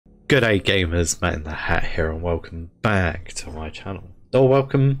G'day gamers, Matt in the Hat here and welcome back to my channel. Or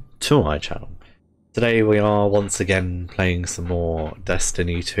welcome to my channel. Today we are once again playing some more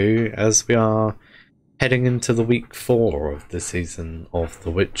Destiny 2 as we are heading into the week 4 of the season of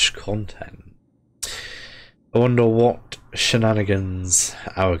the Witch content. I wonder what shenanigans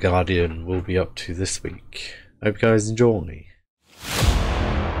our Guardian will be up to this week. Hope you guys enjoy.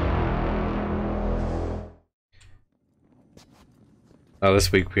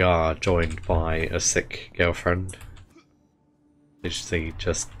 This week we are joined by a sick girlfriend. You should see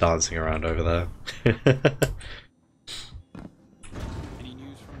just dancing around over there. Any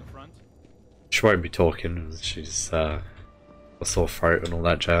news from the front? She won't be talking, she's a sore throat and all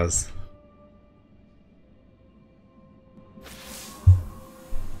that jazz.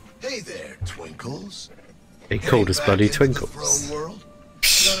 Hey there, Twinkles. He called us bloody Twinkles.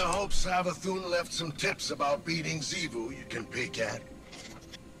 Gonna hope Savathunm left some tips about beating Xivu you can peek at.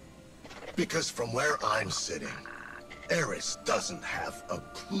 Because from where I'm sitting, Eris doesn't have a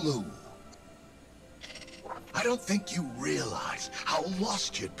clue. I don't think you realize how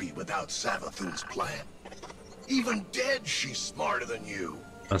lost you'd be without Savathunm's plan. Even dead, she's smarter than you.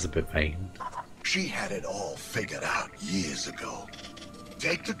 That's a bit vain. She had it all figured out years ago.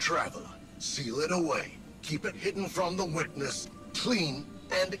 Take the Traveler, seal it away, keep it hidden from the witness, clean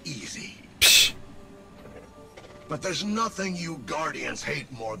and easy. Psh. But there's nothing you Guardians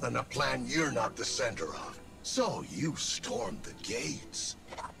hate more than a plan you're not the center of. So you stormed the gates.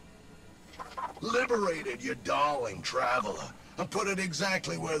 Liberated your darling Traveler, and put it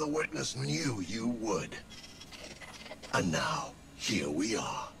exactly where the witness knew you would. And now, here we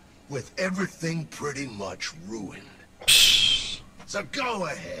are, with everything pretty much ruined. Psh. So go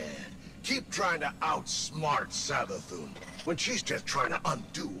ahead, keep trying to outsmart Savathunm, when she's just trying to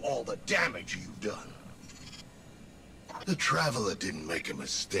undo all the damage you've done. The Traveler didn't make a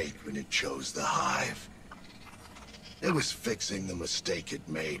mistake when it chose the Hive. It was fixing the mistake it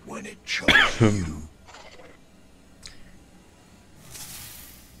made when it chose you.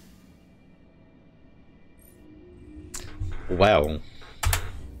 Well,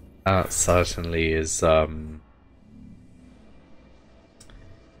 that certainly is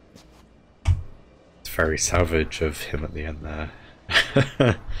it's very savage of him at the end there.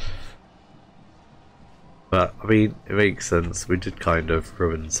 But, I mean, it makes sense. We did kind of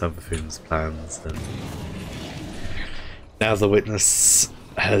ruin Savathunm's plans, and now the witness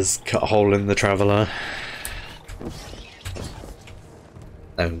has cut a hole in the Traveler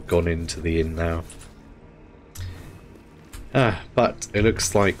and gone into the inn now. But it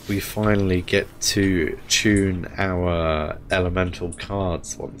looks like we finally get to tune our elemental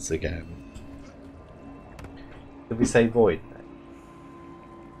cards once again. Did we say void?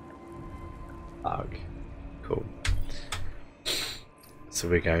 Ugh. Cool. So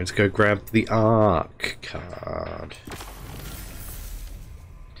we're going to go grab the Arc card.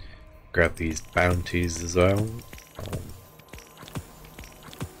 Grab these bounties as well.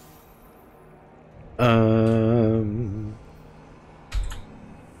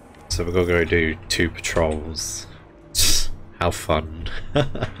 So we're gonna go do 2 patrols. How fun.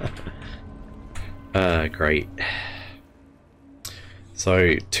 Great.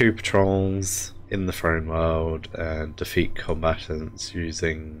 So 2 patrols in the throne world and defeat combatants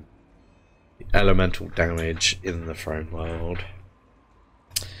using elemental damage in the throne world.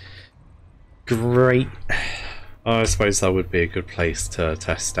 Great. I suppose that would be a good place to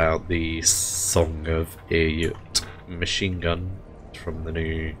test out the Song of Iut machine gun from the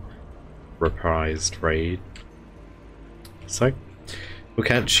new reprised raid. So we'll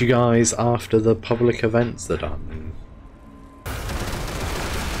catch you guys after the public events are done.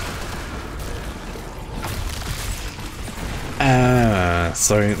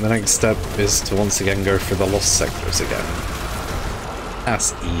 So the next step is to once again go for the lost sectors again.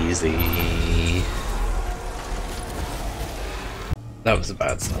 That's easy. That was a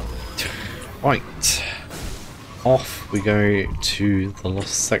bad start. Right. Off we go to the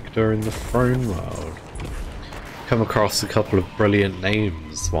lost sector in the throne world. Come across a couple of brilliant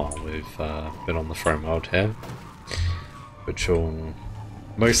names while we've been on the throne world here, which will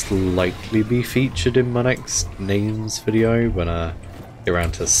most likely be featured in my next names video when I get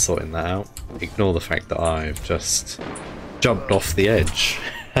around to sorting that out. Ignore the fact that I've just jumped off the edge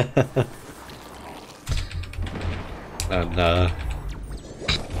and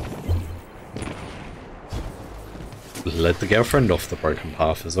led the girlfriend off the broken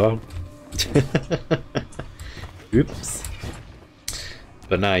path as well. Oops.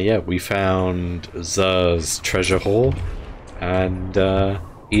 But now, yeah, we found Zer's treasure haul and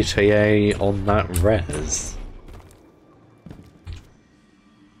ETA on that res.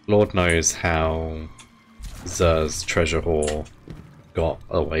 Lord knows how Zer's treasure whore got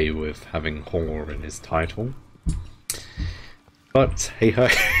away with having whore in his title. But hey ho,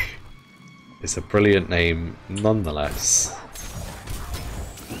 it's a brilliant name nonetheless.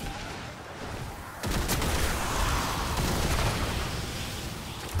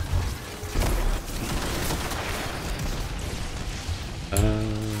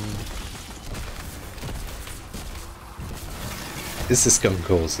 Is this gun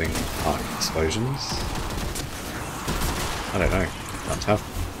causing arc explosions? I don't know. Can't tell.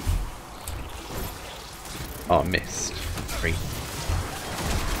 Oh, I missed. 3.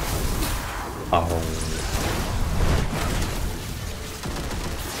 Oh.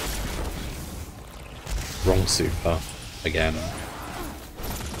 Wrong super. Again.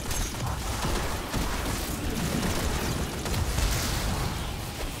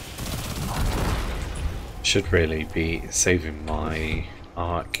 Should really be saving my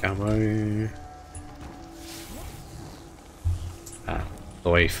arc ammo. Ah, the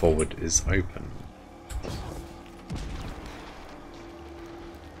way forward is open.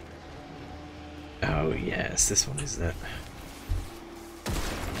 Oh yes, this one, isn't it?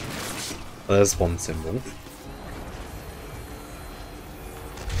 There's one symbol.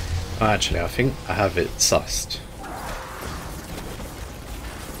 Oh, actually, I think I have it sussed.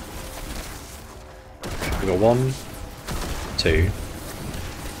 We got 1, 2,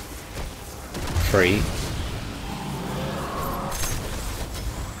 3.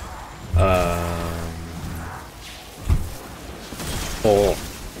 4.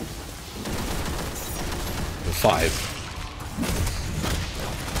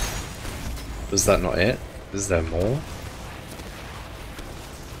 5. Was that not it? Is there more?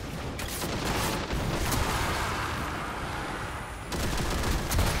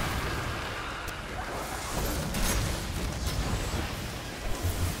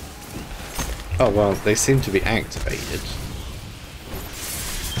 Oh well, they seem to be activated.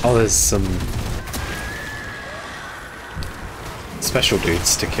 Oh, there's some special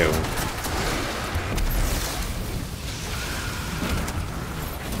dudes to kill.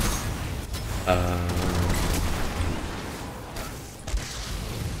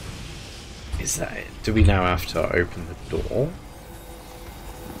 Is that it? Do we now have to open the door?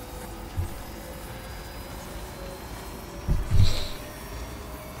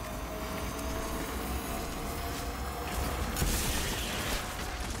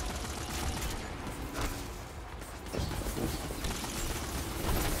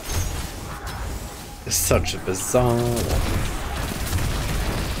 It's such a bizarre one.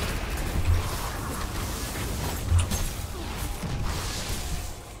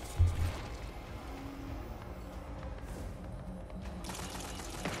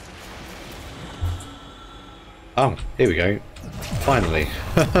 Oh, here we go. Finally.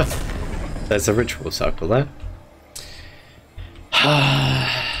 There's a ritual circle there.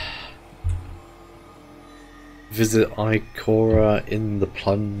 Visit Ikora in the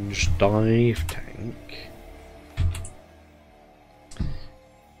plunge dive tank.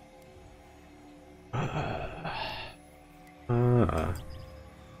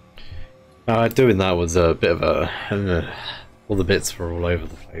 Doing that was a bit of a... all the bits were all over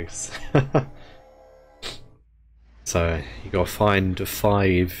the place. So you gotta find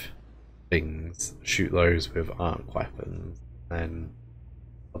 5 things, shoot those with arc weapons, and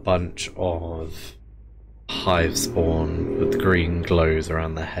a bunch of Hive spawn with the green glows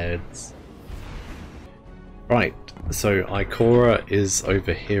around their heads. Right, so Ikora is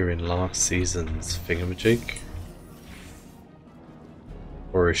over here in last season's thingamajig.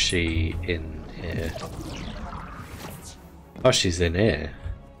 Or is she in here? Oh, she's in here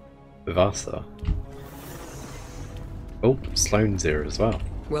with Arthur. Oh, Sloane's here as well.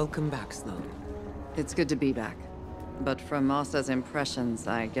 Welcome back, Sloane. It's good to be back. But from Asa's impressions,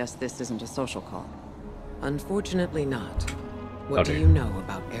 I guess this isn't a social call. Unfortunately not. What Oh, do dear. you know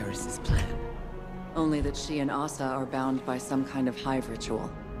about Eris's plan? Only that she and Asa are bound by some kind of Hive ritual.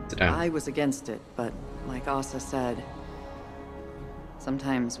 Sit down. I was against it, but like Asa said,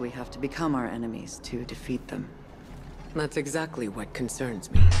 sometimes we have to become our enemies to defeat them. That's exactly what concerns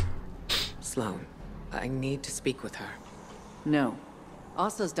me. Sloane, I need to speak with her. No.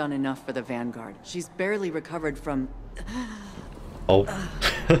 Asa's done enough for the Vanguard. She's barely recovered from... Oh.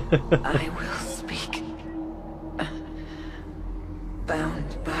 I will speak.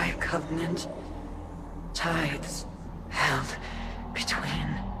 Bound by covenant, tithes held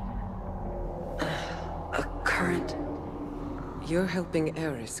between a current. You're helping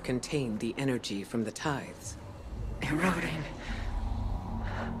Eris contain the energy from the tithes. Eroding,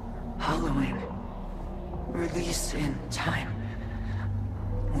 hollowing, release in time,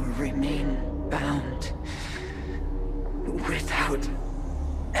 or remain bound. Without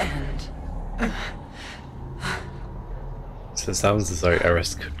end. So it sounds as though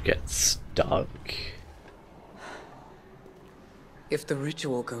Eris could get stuck. If the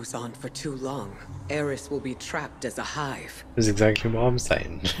ritual goes on for too long, Eris will be trapped as a hive. That's exactly what I'm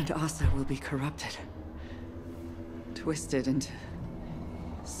saying. And Asa will be corrupted. Twisted into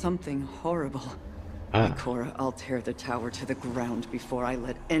something horrible. Ikora, I'll tear the tower to the ground before I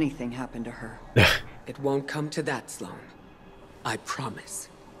let anything happen to her. It won't come to that, Sloan. I promise.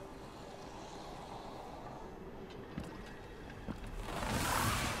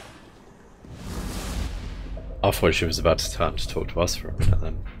 I thought she was about to turn to talk to us for a minute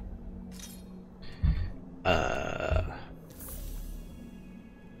then.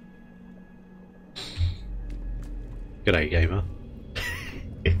 G'day, gamer.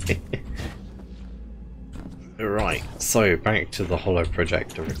 Right, so back to the holo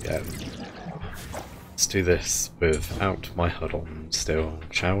projector again. Let's do this without my HUD on still,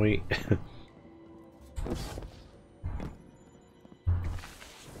 shall we?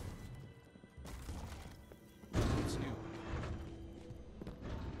 What's new?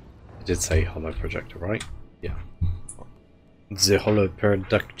 I did say holo projector, right? Yeah. The holo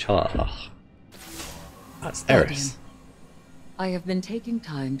projector. That's Eris. I have been taking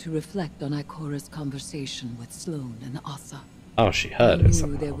time to reflect on Ikora's conversation with Sloan and Asa. Oh, she heard I it knew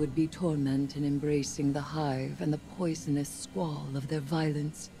somehow. there would be torment in embracing the Hive and the poisonous squall of their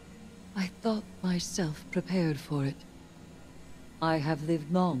violence. I thought myself prepared for it. I have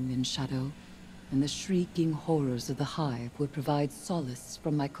lived long in shadow, and the shrieking horrors of the Hive would provide solace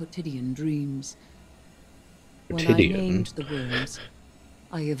from my quotidian dreams. When I named the worms,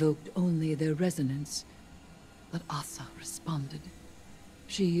 I evoked only their resonance, but Asa responded.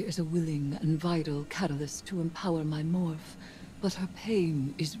 She is a willing and vital catalyst to empower my morph, but her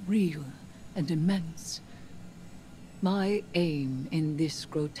pain is real and immense. My aim in this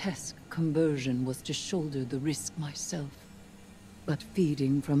grotesque conversion was to shoulder the risk myself. But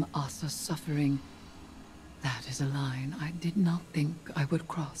feeding from Asa's suffering, that is a line I did not think I would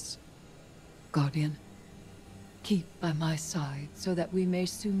cross. Guardian, keep by my side so that we may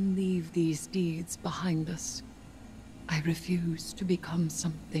soon leave these deeds behind us. I refuse to become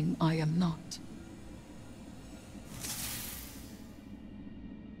something I am not.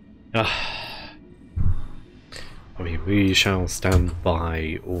 I mean, we shall stand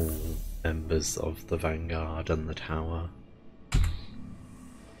by all members of the Vanguard and the tower.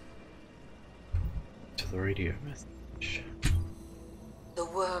 To the radio message. The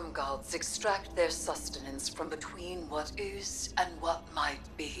worm gods extract their sustenance from between what is and what might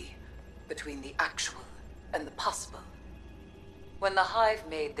be, between the actual and the possible. When the Hive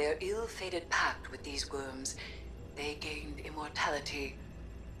made their ill-fated pact with these worms, they gained immortality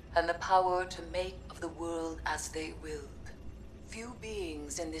and the power to make of the world as they willed. Few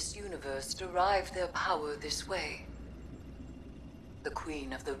beings in this universe derive their power this way. The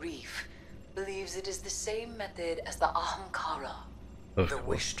Queen of the Reef believes it is the same method as the Ahamkara. The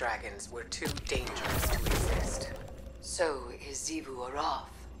Wish Dragons were too dangerous to exist. So is Xivu Arath.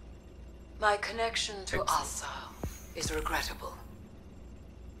 My connection to Asa is regrettable.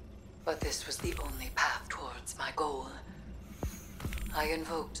 But this was the only path towards my goal. I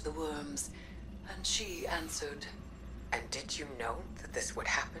invoked the worms, and she answered. And did you know that this would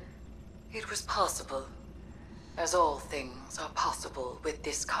happen? It was possible, as all things are possible with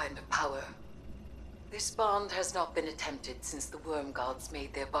this kind of power. This bond has not been attempted since the worm gods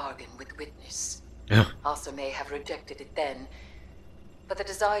made their bargain with Witness. Asa may have rejected it then, but the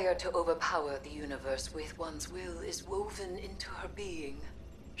desire to overpower the universe with one's will is woven into her being.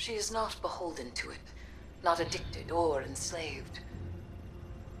 She is not beholden to it, not addicted or enslaved.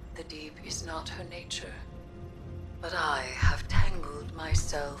 The deep is not her nature, but I have tangled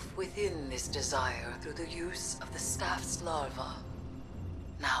myself within this desire through the use of the staff's larva.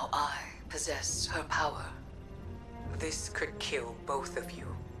 Now I possess her power. This could kill both of you.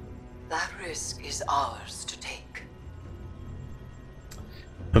 That risk is ours to take.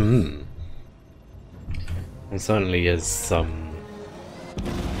 There certainly is some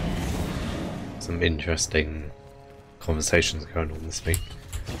interesting conversations going on this week.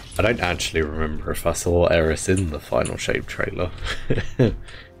 I don't actually remember if I saw Eris in the Final Shape trailer.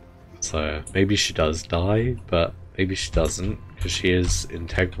 So maybe she does die, but maybe she doesn't, because she is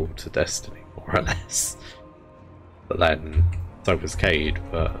integral to Destiny, more or less. But then, so was Cade,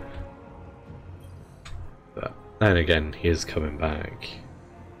 but then again, he is coming back.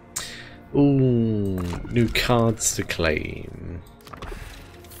 Ooh, new cards to claim.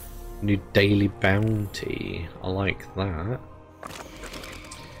 New daily bounty. I like that.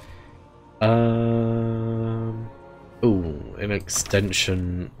 an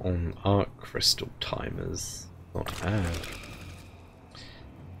extension on arc crystal timers. Not bad.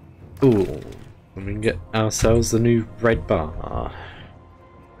 Cool. And we can get ourselves a new red bar.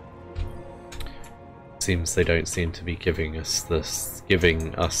 Seems they don't seem to be giving us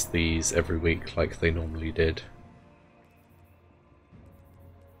these every week like they normally did.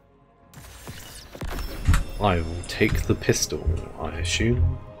 I will take the pistol, I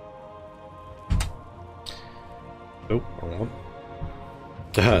assume. Oh, wrong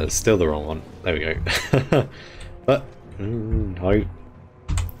one. Still the wrong one. There we go. But I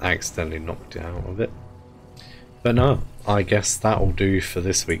accidentally knocked it out of it. But no, I guess that'll do for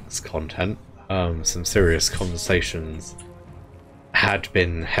this week's content. Some serious conversations had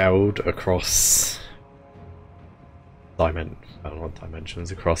been held across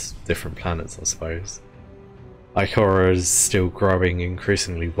dimensions, across different planets, I suppose. Ikora is still growing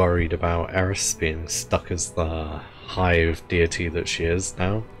increasingly worried about Eris being stuck as the Hive deity that she is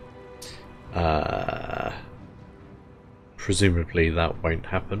now. Presumably that won't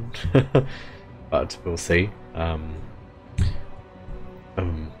happen, but we'll see.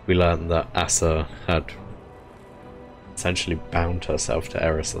 We learned that Asa had essentially bound herself to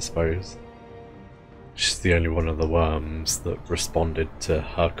Eris, I suppose. She's the only one of the worms that responded to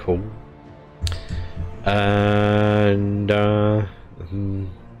her call. And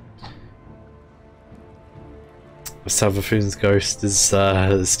Savathunm's ghost is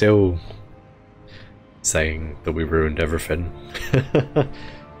still saying that we ruined everything.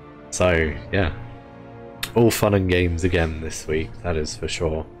 So yeah, all fun and games again this week, that is for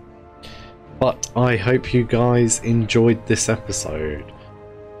sure. But I hope you guys enjoyed this episode.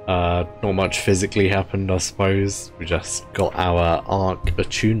 Not much physically happened, I suppose. We just got our arc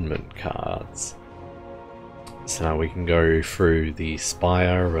attunement cards. So now we can go through the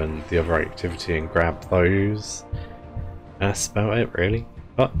spire and the other activity and grab those. That's about it, really.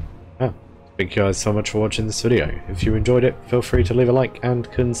 But yeah, thank you guys so much for watching this video. If you enjoyed it, feel free to leave a like and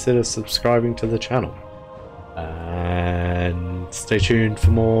consider subscribing to the channel. And stay tuned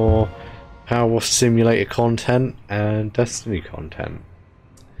for more Power Wash Simulator content and Destiny content.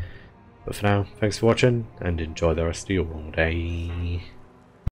 But for now, thanks for watching and enjoy the rest of your day.